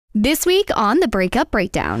This week on the Breakup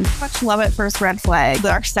Breakdown. Much love at first red flag.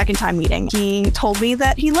 Our second time meeting, he told me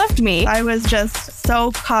that he loved me. I was just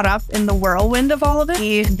so caught up in the whirlwind of all of it.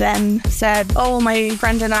 He then said, oh, my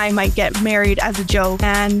friend and I might get married as a joke.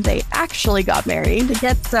 And they actually got married. It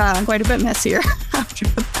gets quite a bit messier after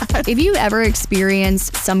that. If you ever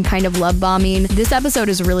experienced some kind of love bombing, this episode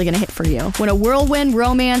is really going to hit for you. When a whirlwind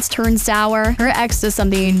romance turns sour, her ex does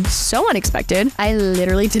something so unexpected, I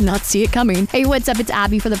literally did not see it coming. Hey, what's up? It's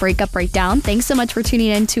Abby for the Breakup Breakdown. Thanks so much for tuning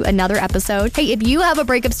in to another episode. Hey, if you have a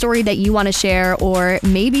breakup story that you want to share, or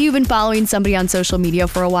maybe you've been following somebody on social media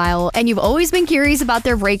for a while and you've always been curious about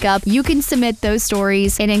their breakup, you can submit those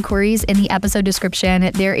stories and inquiries in the episode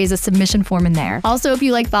description. There is a submission form in there. Also, if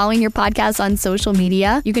you like following your podcast on social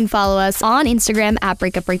media, you can follow us on Instagram at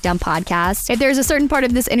Breakup Breakdown Podcast. If there's a certain part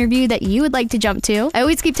of this interview that you would like to jump to, I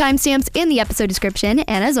always keep timestamps in the episode description.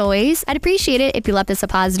 And as always, I'd appreciate it if you left us a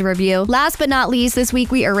positive review. Last but not least, this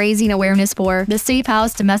week we are raising awareness for the Safe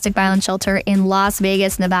House Domestic Violence Shelter in Las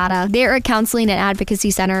Vegas, Nevada. They're a counseling and advocacy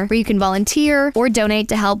center where you can volunteer or donate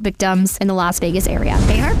to help victims in the Las Vegas area.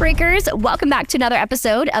 Hey, Heartbreakers, welcome back to another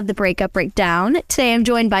episode of the Breakup Breakdown. Today I'm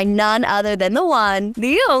joined by none other than the one,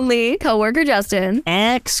 the only, coworker Justin.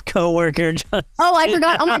 Ex-coworker Justin. Oh, I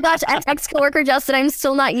forgot. Oh my gosh, ex-coworker Justin. I'm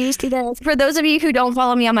still not used to this. For those of you who don't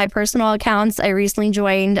follow me on my personal accounts, I recently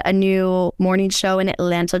joined a new morning show in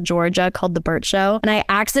Atlanta, Georgia called The Burt Show. And I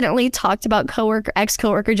accidentally talked about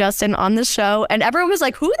ex-coworker Justin on the show. And everyone was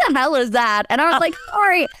like, who the hell is that? And I was like,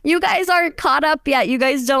 sorry, you guys aren't caught up yet. You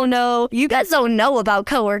guys don't know about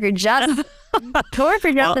coworker Justin.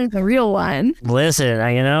 Coworker Justin's the real one. Listen,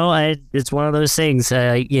 it's one of those things,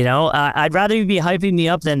 I'd rather you be hyping me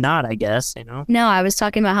up than not, I guess, No, I was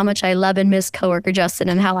talking about how much I love and miss coworker Justin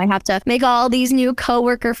and how I have to make all these new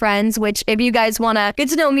coworker friends, which if you guys want to get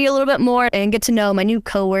to know me a little bit more and get to know my new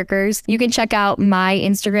coworkers, you can check out my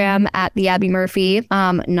Instagram at the Abby Murphy.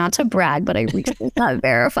 Not to brag, but I recently got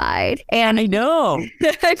verified. And I know.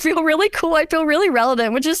 I feel really cool. I feel really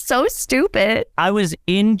relevant, which is so stupid. I was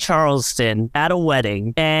in Charleston at a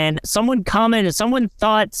wedding and someone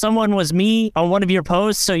thought someone was me on one of your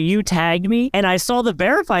posts, so you tagged me and I saw the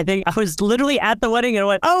verified thing. I was literally at the wedding and I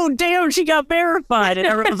went, oh damn, she got verified, and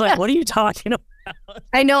everyone was like, what are you talking about?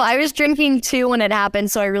 I know, I was drinking too when it happened,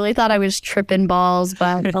 so I really thought I was tripping balls,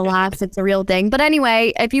 but alas, it's a real thing. But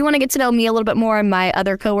anyway, if you want to get to know me a little bit more and my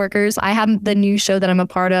other coworkers, I have the new show that I'm a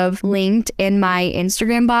part of linked in my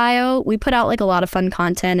Instagram bio. We put out a lot of fun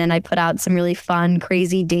content, and I put out some really fun,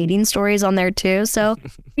 crazy dating stories on there too. So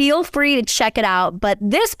feel free to check it out. But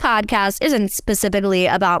this podcast isn't specifically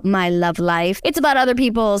about my love life. It's about other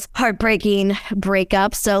people's heartbreaking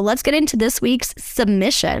breakups. So let's get into this week's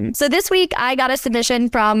submission. So this week I got a submission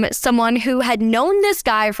from someone who had known this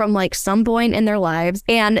guy from some point in their lives,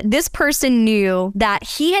 and this person knew that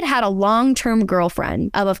he had a long-term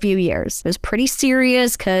girlfriend of a few years. It was pretty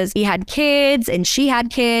serious because he had kids and she had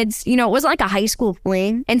kids. It wasn't like a high school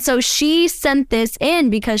fling. And so she sent this in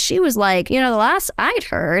because she was like, the last I'd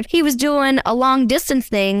heard, he was doing a long distance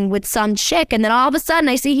thing with some chick, and then all of a sudden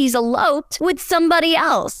I see he's eloped with somebody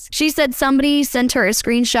else. She said somebody sent her a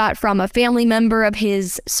screenshot from a family member of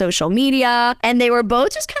his social media, and they were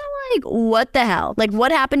both just kind of like, what the hell?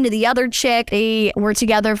 What happened to the other chick? They were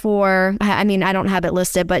together for, I don't have it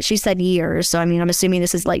listed, but she said years. So, I'm assuming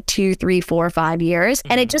this is 2, 3, 4, 5 years.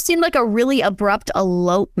 And it just seemed like a really abrupt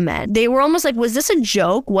elopement. They were almost like, was this a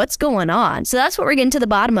joke? What's going on? So that's what we're getting to the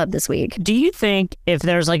bottom of this week. Do you think if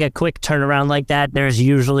there's a quick turnaround like that, there's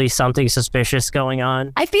usually something suspicious going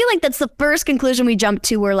on? I feel like that's the first conclusion we jump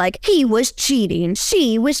to. We're like, he was cheating.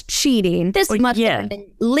 She was cheating. This must have been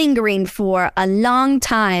lingering for a long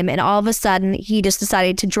time. And all of a sudden, he just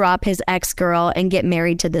decided to drop his ex-girl and get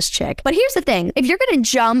married to this chick. But here's the thing. If you're going to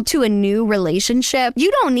jump to a new relationship,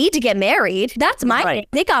 you don't need to get married. That's my thing.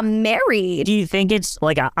 They got married. Do you think it's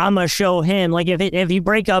I'm going to show him, if you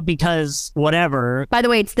break up because whatever? By the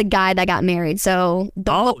way, it's the guy that got married. So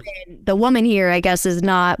the woman here, I guess, is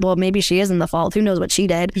not, well, maybe she is in the fault. Who knows what she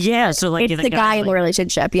did? Yeah. So it's the guy in the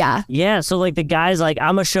relationship. Yeah. Yeah. So the guy's I'm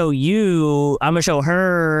going to show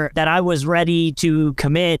her that I was ready to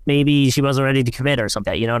commit. Maybe she wasn't ready to commit or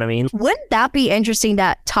something. You know what I mean? Wouldn't that be interesting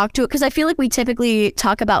to talk to it? Because I feel like we typically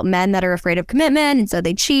talk about men that are afraid of commitment, and so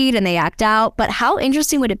they cheat and they act out. But how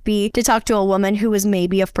interesting would it be to talk to a woman who was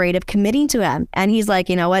maybe afraid of committing to him? And he's like,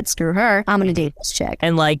 you know what? Screw her. I'm going to date this chick.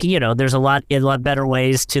 And there's a lot better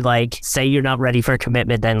ways to say you're not ready for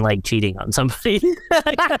commitment than cheating on somebody.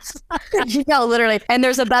 No, literally. And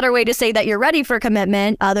there's a better way to say that you're ready for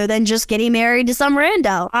commitment other than just getting married to some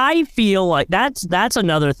rando. I feel like that's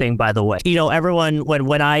another other thing, by the way. You know, everyone,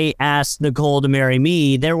 when I asked Nicole to marry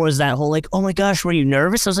me, there was that whole like, oh my gosh, were you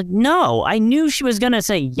nervous? I was like, no, I knew she was going to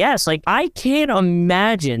say yes. Like, I can't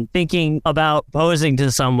imagine thinking about proposing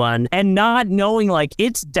to someone and not knowing like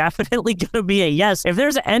it's definitely going to be a yes. If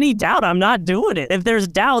there's any doubt, I'm not doing it. If there's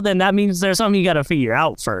doubt, then that means there's something you got to figure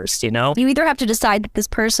out first, you know? You either have to decide that this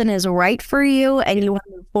person is right for you and you want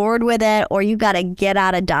to move forward with it, or you got to get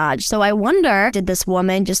out of Dodge. So I wonder, did this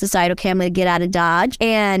woman just decide, okay, I'm going to get out of Dodge?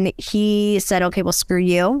 And he said, okay, well, screw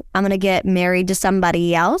you. I'm going to get married to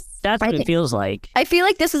somebody else. That's what it feels like. I feel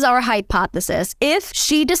like this is our hypothesis. If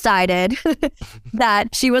she decided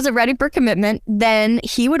that she wasn't ready for commitment, then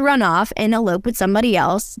he would run off and elope with somebody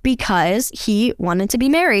else because he wanted to be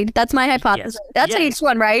married. That's my hypothesis. That's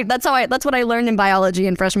H1, right? That's what I learned in biology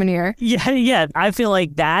in freshman year. Yeah. I feel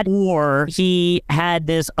like that, or he had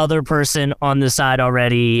this other person on the side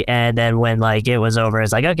already, and then when like it was over,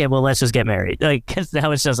 it's like, okay, well, let's just get married. Like, because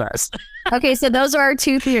now it's just us. Okay, so those are our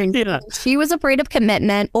two theories. Yeah. She was afraid of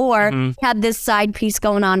commitment, or had this side piece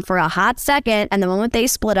going on for a hot second, and the moment they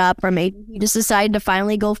split up, or maybe he just decided to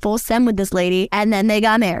finally go full send with this lady, and then they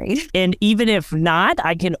got married. And even if not,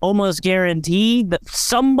 I can almost guarantee that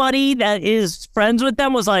somebody that is friends with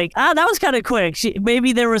them was like, that was kind of quick.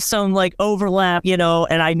 Maybe there was some like overlap, you know,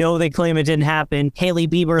 and I know they claim it didn't happen. Hailey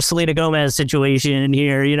Bieber, Selena Gomez situation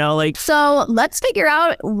here, you know, like. So let's figure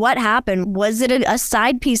out what happened. Was it a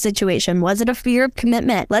side piece situation? Was it a fear of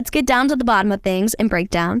commitment? Let's get down to the bottom of things and break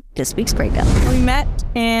down this week's breakup. We met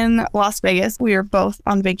in Las Vegas. We were both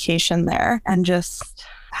on vacation there and just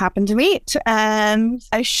happened to meet, and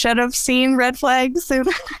I should have seen red flags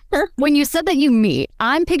sooner. When you said that you meet,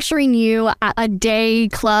 I'm picturing you at a day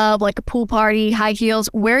club, like a pool party, high heels.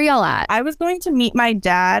 Where are y'all at? I was going to meet my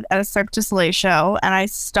dad at a Cirque du Soleil show, and I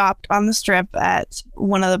stopped on the strip at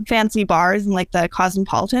one of the fancy bars in like the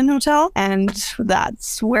Cosmopolitan Hotel, and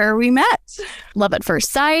that's where we met. Love at first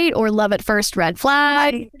sight or love at first red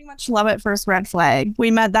flag? I pretty much love at first red flag. We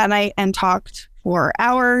met that night and talked for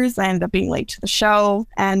hours. I ended up being late to the show,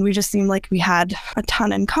 and we just seemed like we had a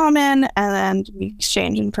ton in common, and then we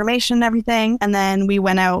exchanged information and everything, and then we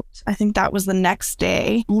went out. I think that was the next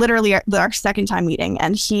day, literally our second time meeting,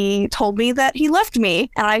 and he told me that he left me,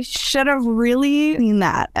 and I should have really seen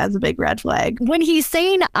that as a big red flag. When he's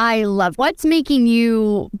saying I love, what's making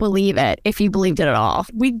you believe it, if you believed it at all?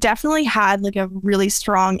 We definitely had like a really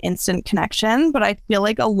strong instant connection, but I feel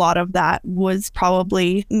like a lot of that was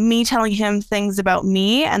probably me telling him things about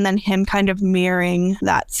me and then him kind of mirroring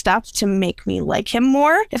that stuff to make me like him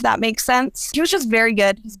more, if that makes sense. He was just very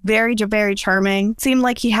good. He's very, very charming. Seemed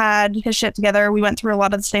like he had his shit together. We went through a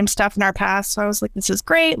lot of the same stuff in our past. So I was like, this is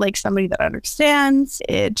great. Like somebody that understands.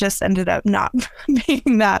 It just ended up not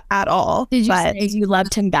being that at all. Did you say you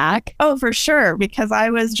loved him back? Oh, for sure. Because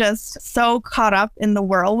I was just so caught up in the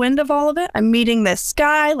whirlwind of all of it. I'm meeting this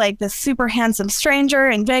guy, like this super handsome stranger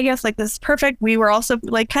in Vegas, like this perfect. We were also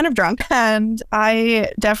like kind of drunk, and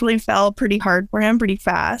I definitely fell pretty hard for him pretty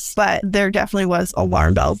fast, but there definitely was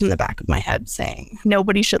alarm bells in the back of my head saying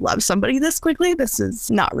nobody should love somebody this quickly. This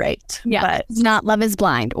is not right. Yeah, but it's not Love is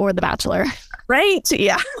Blind or The Bachelor. Right?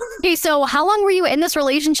 Yeah. Okay, so how long were you in this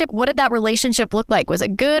relationship? What did that relationship look like? Was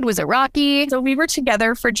it good? Was it rocky? So we were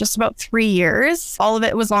together for just about 3 years. All of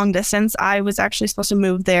it was long distance. I was actually supposed to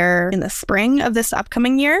move there in the spring of this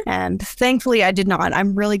upcoming year, and thankfully I did not.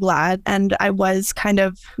 I'm really glad. And I was kind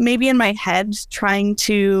of maybe in my head trying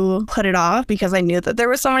to put it off because I knew that there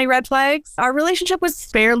were so many red flags. Our relationship was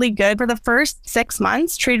fairly good for the first 6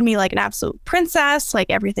 months, treated me like an absolute princess, like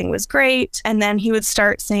everything was great. And then he would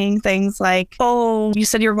start saying things like, oh, you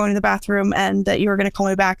said you were going to the bathroom and that you were going to call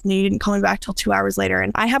me back, and you didn't call me back till 2 hours later.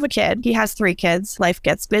 And I have a kid. He has 3 kids. Life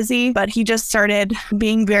gets busy, but he just started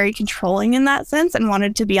being very controlling in that sense and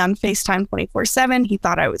wanted to be on FaceTime 24/7. He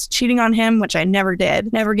thought I was cheating on him, which I never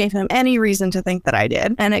did. Never gave him any reason to think that I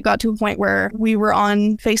did. And it got to a point where we were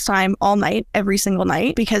on FaceTime all night, every single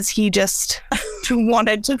night, because he just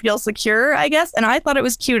wanted to feel secure, I guess. And I thought it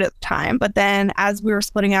was cute at the time. But then as we were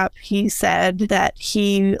splitting up, he said that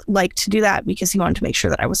he liked to do that because he wanted to make sure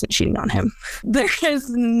that I wasn't cheating on him. There is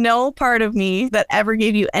no part of me that ever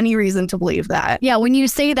gave you any reason to believe that. Yeah, when you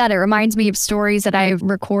say that, it reminds me of stories that I've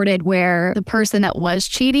recorded where the person that was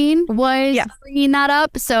cheating was bringing that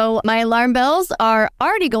up. So my alarm bells are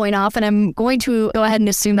already going off, and I'm going to go ahead and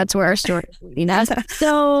assume that's where our story is leading us.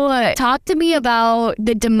 So talk to me about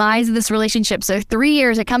the demise of this relationship. So 3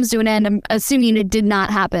 years, it comes to an end. I'm assuming it did not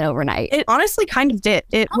happen overnight. It honestly kind of did.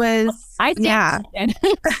 It was I think Yeah.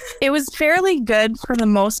 It was fairly good for the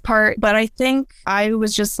most part, but I think I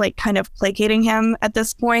was just like kind of placating him at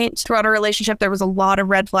this point. Throughout our relationship, there was a lot of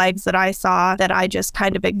red flags that I saw that I just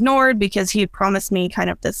kind of ignored because he had promised me kind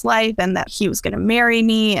of this life and that he was going to marry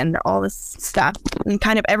me and all this stuff and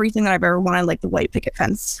kind of everything that I've ever wanted, like the white picket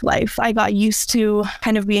fence life. I got used to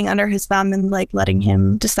kind of being under his thumb and like letting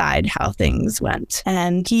him decide how things went.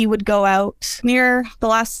 And he would go out near the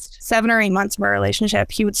last 7 or 8 months of our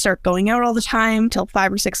relationship. He would start going out all the time till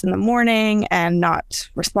 5 or 6 in the morning and not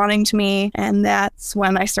responding to me. And that's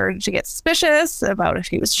when I started to get suspicious about if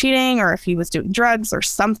he was cheating or if he was doing drugs or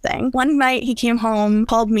something. One night he came home,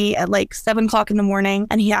 called me at like 7 o'clock in the morning,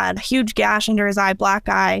 and he had a huge gash under his eye, black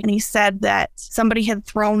eye. And he said that somebody had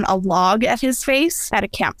thrown a log at his face at a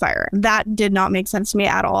campfire. That did not make sense to me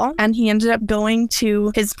at all. And he ended up going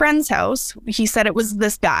to his friend's house. He said it was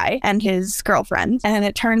this guy and his girlfriend. And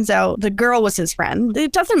it turns out the girl was his friend.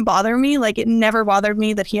 It doesn't bother me. Like, it never bothered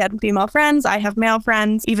me that he had female friends. I have male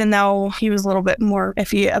friends, even though he was a little bit more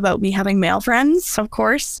iffy about me having male friends, of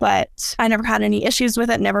course. But I never had any issues with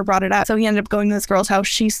it, never brought it up. So he ended up going to this girl's house.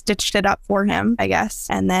 She stitched it up for him, I guess.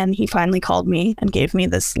 And then he finally called me and gave me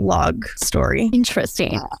this log story.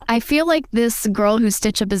 Interesting. I feel like this girl who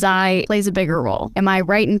stitched up his eye plays a bigger role. Am I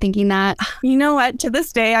right in thinking that? You know what? To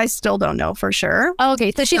this day, I still don't know for sure. Oh,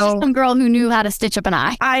 okay, so she's just some girl who knew how to stitch up an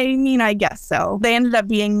eye. I mean, I guess so. They ended up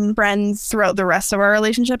being friends throughout the rest of our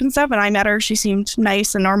relationship and stuff. And I met her. She seemed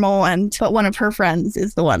nice and normal. But one of her friends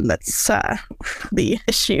is the one that's the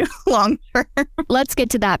issue long term. Let's get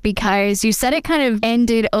to that because you said it kind of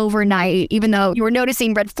ended overnight, even though you were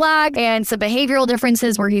noticing red flag and some behavioral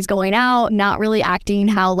differences where he's going out, not really acting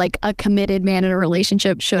how like a committed man in a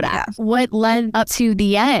relationship should act. Yeah. What led up to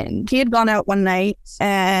the end? He had gone out one night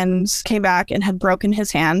and came back and had broken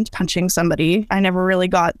his hand punching somebody. I never really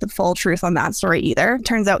got the full truth on that story either.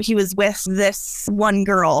 Turns out he was with this one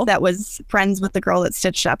girl that was friends with the girl that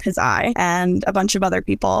stitched up his eye and a bunch of other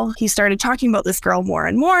people. He started talking about this girl more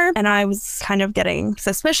and more, and I was kind of getting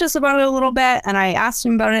suspicious about it a little bit, and I asked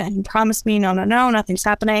him about it and he promised me no, nothing's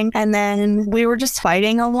happening. And then we were just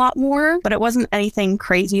fighting a lot more, but it wasn't anything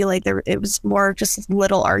crazy. Like it was more just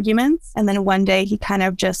little arguments. And then one day he kind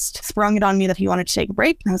of just sprung it on me that he wanted to take a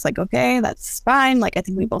break. And I was like, okay, that's fine. Like, I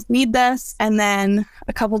think we both need this. And then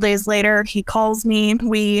a couple days later, he calls me.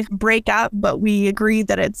 We break up, but we agreed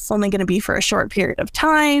that it's only going to be for a short period of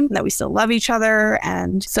time, that we still love each other.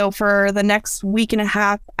 And so for the next week and a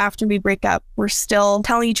half after we break up, we're still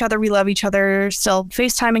telling each other we love each other, still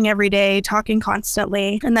FaceTiming every day, talking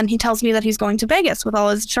constantly. And then he tells me that he's going to Vegas with all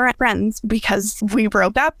his friends because we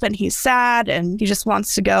broke up and he's sad and he just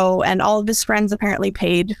wants to go. And all of his friends apparently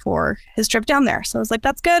paid for his trip down there. So I was like,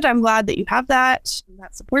 that's good. I'm glad that you have that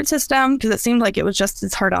support system, because it seemed like it was just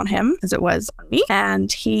as hard on him as it was on me.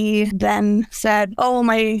 And he then said, oh,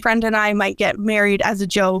 my friend and I might get married as a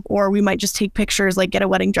joke, or we might just take pictures, like get a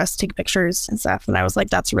wedding dress, take pictures and stuff. And I was like,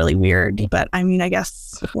 that's really weird. But I mean, I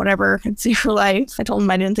guess whatever, it's your life. I told him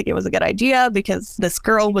I didn't think it was a good idea because this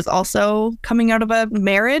girl was also coming out of a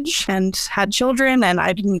marriage and had children, and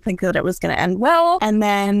I didn't think that it was going to end well. And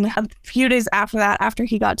then a few days after that, after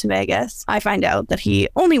he got to Vegas, I find out that he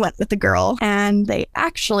only went with the girl and they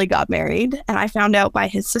actually got married. And I found out by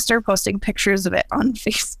his sister posting pictures of it on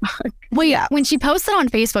Facebook. Wait, yeah. When she posted on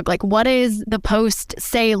Facebook, like, what does the post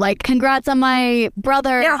say? Like, congrats on my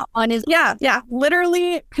brother on his... Yeah.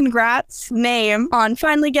 Literally, congrats, name on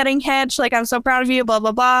finally getting hitched. Like, I'm so proud of you, blah,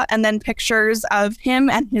 blah, blah. And then pictures of him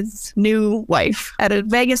and his new wife at a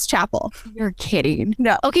Vegas chapel. You're kidding.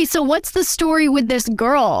 No. Okay, so what's the story with this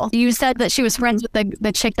girl? You said that she was friends with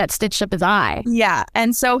the chick that stitched up his eye. Yeah.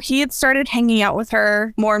 And so he had started hanging out with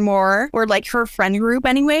her more and more, or like her friend group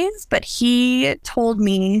anyways. But he told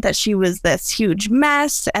me that she was this huge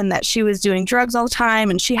mess and that she was doing drugs all the time.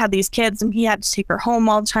 And she had these kids and he had to take her home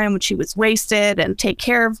all the time when she was wasted and take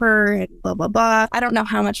care of her and blah, blah, blah. I don't know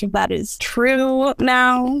how much of that is true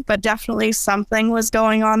now, but definitely something was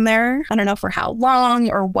going on there. I don't know for how long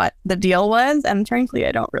or what the deal was. And frankly,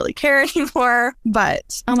 I don't really care anymore.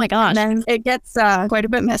 But oh my gosh. Then it gets quite a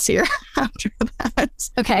bit messier after that.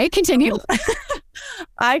 Okay, continue.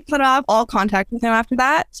 I cut off all contact with him after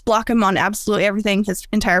that, block him on absolutely everything, his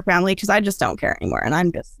entire family, because I just don't care anymore and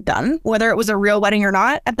I'm just done. Whether it was a real wedding or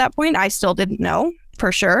not, at that point, I still didn't know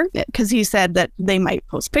for sure, because he said that they might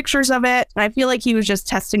post pictures of it. And I feel like he was just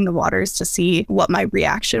testing the waters to see what my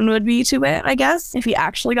reaction would be to it, I guess, if he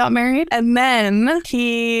actually got married. And then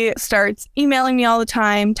he starts emailing me all the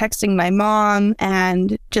time, texting my mom,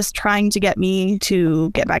 and just trying to get me to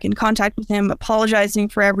get back in contact with him, apologizing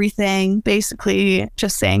for everything, basically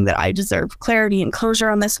just saying that I deserve clarity and closure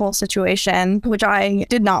on this whole situation, which I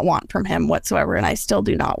did not want from him whatsoever, and I still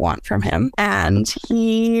do not want from him. And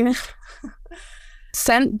he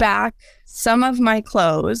sent back some of my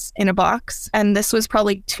clothes in a box, and this was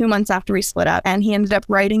probably 2 months after we split up, and he ended up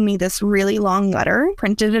writing me this really long letter,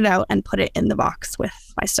 printed it out, and put it in the box with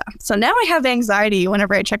my stuff. So now I have anxiety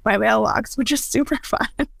whenever I check my mailbox, which is super fun.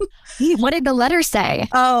 What did the letter say?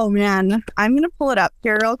 Oh man, I'm gonna pull it up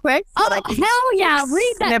here real quick. Oh, hell yeah,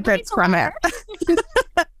 read that. Snippets from it.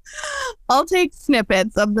 I'll take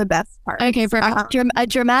snippets of the best part. Okay, for a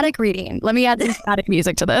dramatic reading. Let me add the dramatic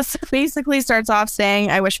music to this. Basically starts off saying,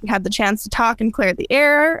 I wish we had the chance to talk and clear the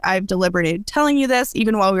air. I've deliberated telling you this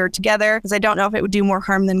even while we were together, because I don't know if it would do more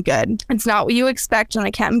harm than good. It's not what you expect, and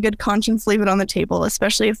I can't in good conscience leave it on the table,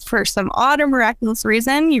 especially if for some odd or miraculous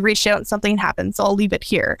reason you reached out and something happened, so I'll leave it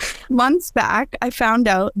here. Months back, I found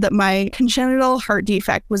out that my congenital heart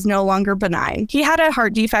defect was no longer benign. He had a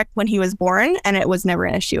heart defect when he was born, and it was never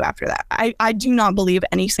an issue after that. I do not believe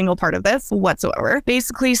any single part of this whatsoever.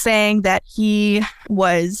 Basically saying that he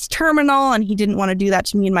was terminal and he didn't want to do that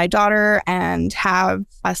to me and my daughter and have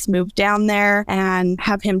us move down there and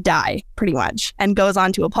have him die, pretty much. And goes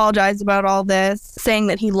on to apologize about all this, saying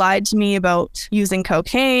that he lied to me about using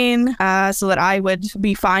cocaine so that I would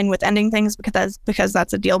be fine with ending things because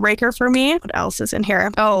that's a deal breaker for me. What else is in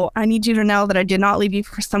here? Oh, I need you to know that I did not leave you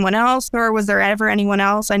for someone else, nor was there ever anyone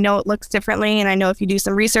else. I know it looks differently, and I know if you do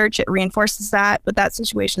some research, it reinforces that, but that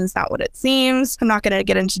situation is not what it seems. I'm not going to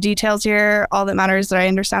get into details here. All that matters is that I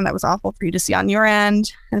understand that was awful for you to see on your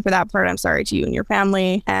end, and for that part, I'm sorry to you and your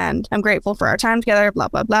family, and I'm grateful for our time together, blah,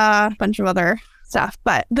 blah, blah, a bunch of other stuff.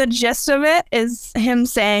 But the gist of it is him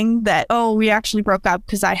saying that, oh, we actually broke up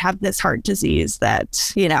because I have this heart disease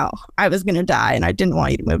that, you know, I was going to die and I didn't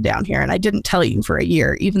want you to move down here. And I didn't tell you for a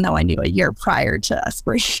year, even though I knew a year prior to us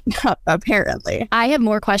breaking up, apparently. I have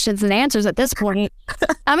more questions than answers at this point.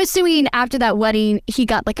 I'm assuming after that wedding, he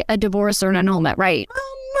got like a divorce or an annulment, right?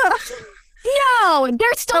 No,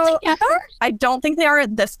 they're still together? I don't think they are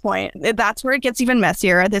at this point. That's where it gets even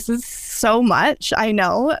messier. This is so much, I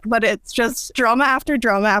know, but it's just drama after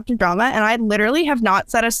drama after drama. And I literally have not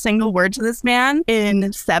said a single word to this man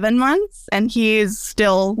in 7 months. And he's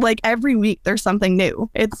still, like, every week there's something new.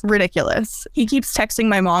 It's ridiculous. He keeps texting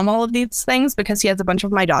my mom all of these things because he has a bunch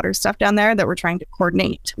of my daughter's stuff down there that we're trying to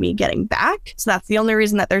coordinate to me getting back. So that's the only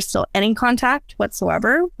reason that there's still any contact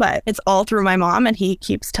whatsoever. But it's all through my mom, and he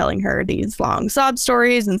keeps telling her these long sob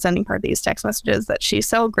stories and sending her these text messages that she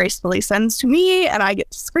so gracefully sends to me, and I get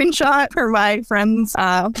to screenshot for my friends'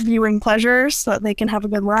 viewing pleasure so that they can have a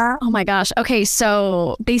good laugh. Oh my gosh. Okay,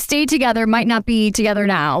 so they stayed together, might not be together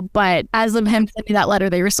now, but as of him sending that letter,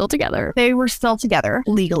 they were still together. They were still together,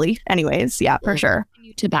 legally. Anyways, yeah, for sure.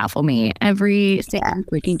 To baffle me every single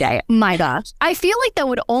freaking day. My gosh. I feel like that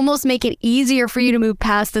would almost make it easier for you to move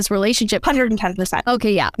past this relationship. 110%.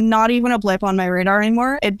 Okay, yeah. Not even a blip on my radar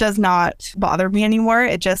anymore. It does not bother me anymore.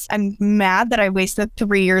 I'm mad that I wasted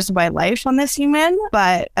 3 years of my life on this human,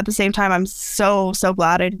 but at the same time, I'm so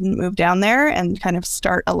glad I didn't move down there and kind of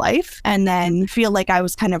start a life and then feel like I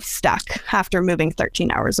was kind of stuck after moving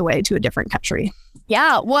 13 hours away to a different country.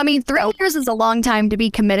 Yeah. Well, I mean, 3 years is a long time to be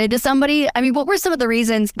committed to somebody. I mean, what were some of the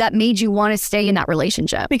reasons that made you want to stay in that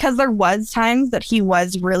relationship? Because there was times that he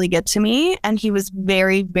was really good to me, and he was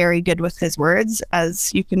very, very good with his words,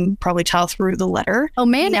 as you can probably tell through the letter. Oh,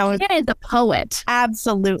 man, he is a poet.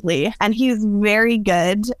 Absolutely. And he's very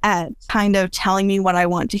good at kind of telling me what I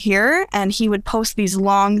want to hear. And he would post these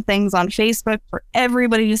long things on Facebook for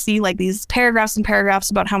everybody to see, like these paragraphs and paragraphs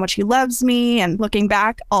about how much he loves me. And looking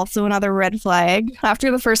back, also another red flag.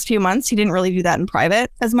 After the first few months, he didn't really do that in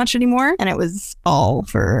private as much anymore. And it was all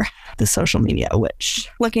for the social media, which,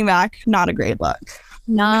 looking back, not a great look.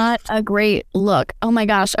 Not a great look. Oh my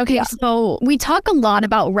gosh. Okay, yeah. So we talk a lot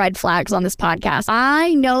about red flags on this podcast.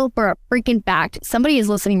 I know for a freaking fact somebody is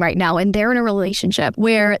listening right now and they're in a relationship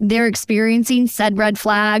where they're experiencing said red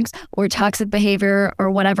flags or toxic behavior or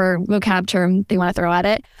whatever vocab term they want to throw at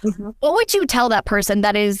it. Mm-hmm. What would you tell that person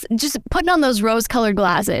that is just putting on those rose-colored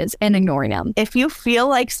glasses and ignoring them? If you feel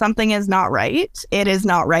like something is not right, it is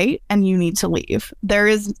not right, and you need to leave. There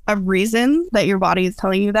is a reason that your body is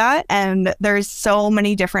telling you that, and there's so many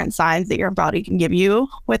many different signs that your body can give you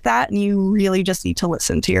with that. And you really just need to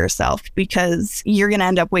listen to yourself, because you're going to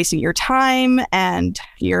end up wasting your time, and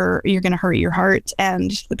you're going to hurt your heart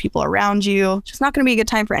and the people around you. It's just not going to be a good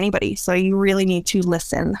time for anybody. So you really need to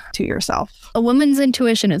listen to yourself. A woman's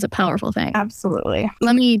intuition is a powerful thing. Absolutely.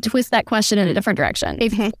 Let me twist that question in a different direction.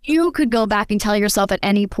 If you could go back and tell yourself at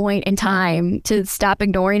any point in time to stop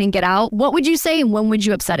ignoring and get out, what would you say, and when would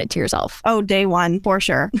you have said it to yourself? Oh, day one, for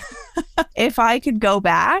sure. If I could go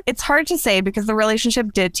back, it's hard to say, because the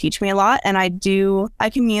relationship did teach me a lot, and I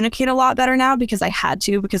communicate a lot better now because I had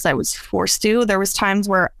to, because I was forced to. There was times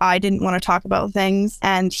where I didn't want to talk about things,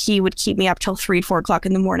 and he would keep me up till 3-4 o'clock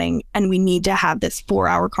in the morning, and we need to have this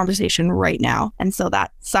 4-hour conversation right now. And so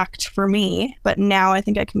that sucked for me, but now I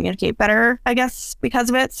think I communicate better, I guess, because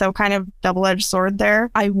of it. So kind of double-edged sword there.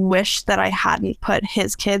 I wish that I hadn't put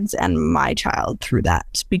his kids and my child through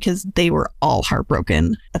that, because they were all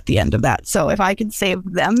heartbroken at the end of that. So if I could save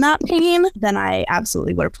them that pain, then I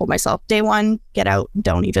absolutely would have told myself, day one, get out,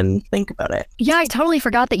 don't even think about it. Yeah, I totally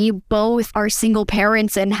forgot that you both are single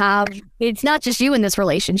parents and it's not just you in this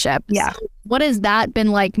relationship. Yeah. So what has that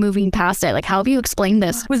been like moving past it? Like, how have you explained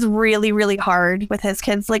this? It was really, really hard with his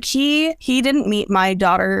kids. Like he didn't meet my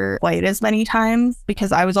daughter quite as many times,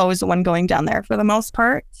 because I was always the one going down there for the most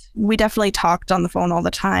part. We definitely talked on the phone all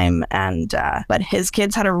the time, but his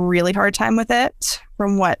kids had a really hard time with it,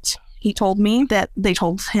 from what he told me, that they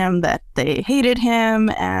told him that they hated him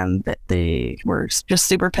and that they were just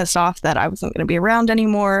super pissed off that I wasn't going to be around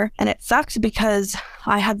anymore. And it sucked, because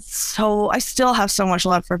I still have so much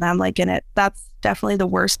love for them. That's definitely the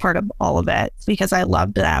worst part of all of it, because I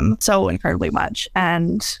loved them so incredibly much.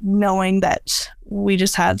 And knowing that we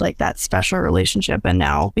just had that special relationship, and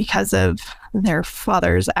now because of their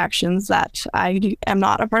father's actions, that I am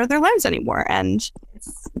not a part of their lives anymore. And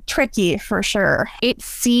it's tricky for sure. It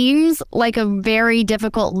seems like a very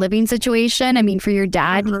difficult living situation. I mean, for your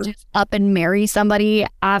dad to just up and marry somebody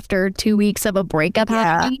after 2 weeks of a breakup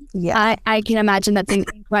happening. Yeah. I can imagine that's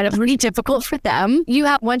incredibly difficult for them. You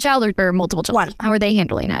have one child or multiple children? One. How are they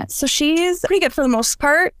handling it? So she's pretty good for the most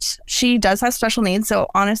part. She does have special needs. So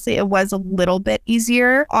honestly, it was a little bit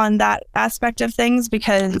easier on that aspect of things,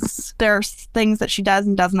 because there's things that she does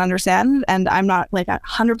and doesn't understand. And I'm not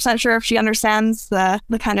 100% sure if she understands the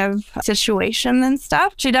kind of situation and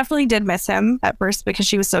stuff. She definitely did miss him at first, because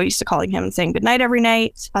she was so used to calling him and saying goodnight every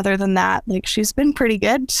night. Other than that, she's been pretty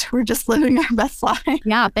good. We're just living our best life.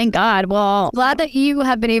 Yeah, thank God. Well, glad that you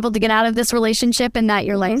have been able to get out of this relationship and that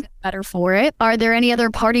your life is better for it. Are there any other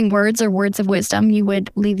parting words or words of wisdom you would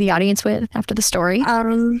leave the audience with after the story?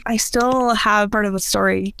 I still have part of the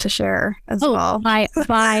story to share as well.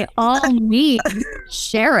 By all means,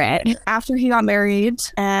 share it. After he got married,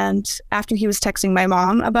 and after he was texting my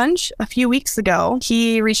mom a bunch a few weeks ago,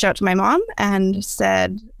 he reached out to my mom and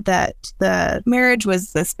said that the marriage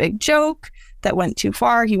was this big joke that went too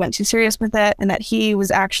far. He went too serious with it, and that he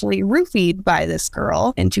was actually roofied by this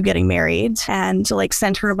girl into getting married, and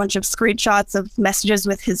sent her a bunch of screenshots of messages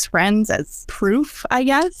with his friends as proof, I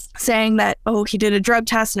guess, saying that, he did a drug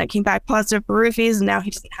test and it came back positive for roofies, and now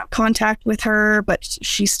he doesn't have contact with her, but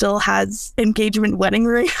she still has engagement wedding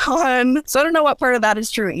ring on. So I don't know what part of that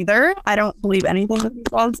is true either. I don't believe anything with these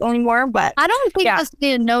blogs anymore, but I don't think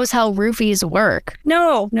Justin knows how roofies work.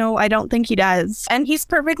 No, I don't think he does. And he's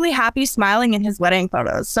perfectly happy smiling in his wedding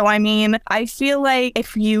photos. So I mean, I feel like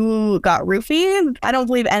if you got roofied, I don't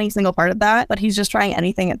believe any single part of that, but he's just trying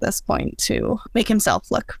anything at this point to make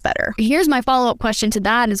himself look better. Here's my follow-up question to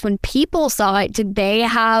that is, when people saw it, did they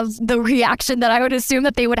have the reaction that I would assume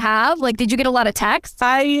that they would have? Did you get a lot of texts?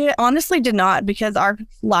 I honestly did not, because our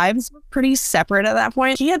lives were pretty separate at that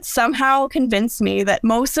point. He had somehow convinced me that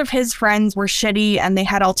most of his friends were shitty and they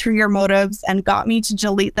had ulterior motives, and got me to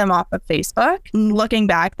delete them off of Facebook. And looking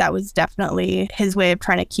back, that was definitely his way of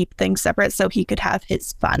trying to keep things separate so he could have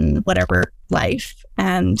his fun, whatever life,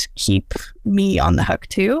 and keep me on the hook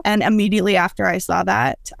too. And immediately after I saw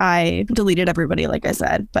that, I deleted everybody, like I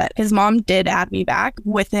said. But his mom did add me back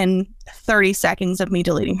within 30 seconds of me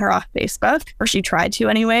deleting her off Facebook, or she tried to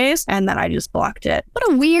anyways, and then I just blocked it.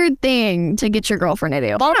 What a weird thing to get your girlfriend to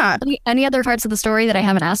do. Yeah. Any other parts of the story that I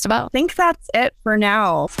haven't asked about? I think that's it for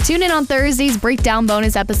now. Tune in on Thursday's Breakdown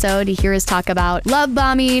bonus episode to hear us talk about love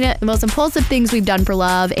bombing, the most impulsive things we've done for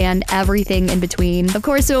love, and everything in between. Of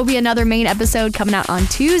course, there will be another main episode coming out on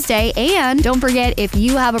Tuesday. And don't forget, if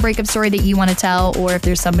you have a breakup story that you want to tell, or if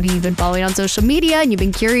there's somebody you've been following on social media and you've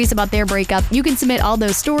been curious about their breakup, you can submit all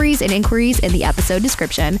those stories and inquiries in the episode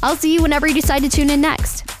description. I'll see you whenever you decide to tune in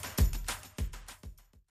next.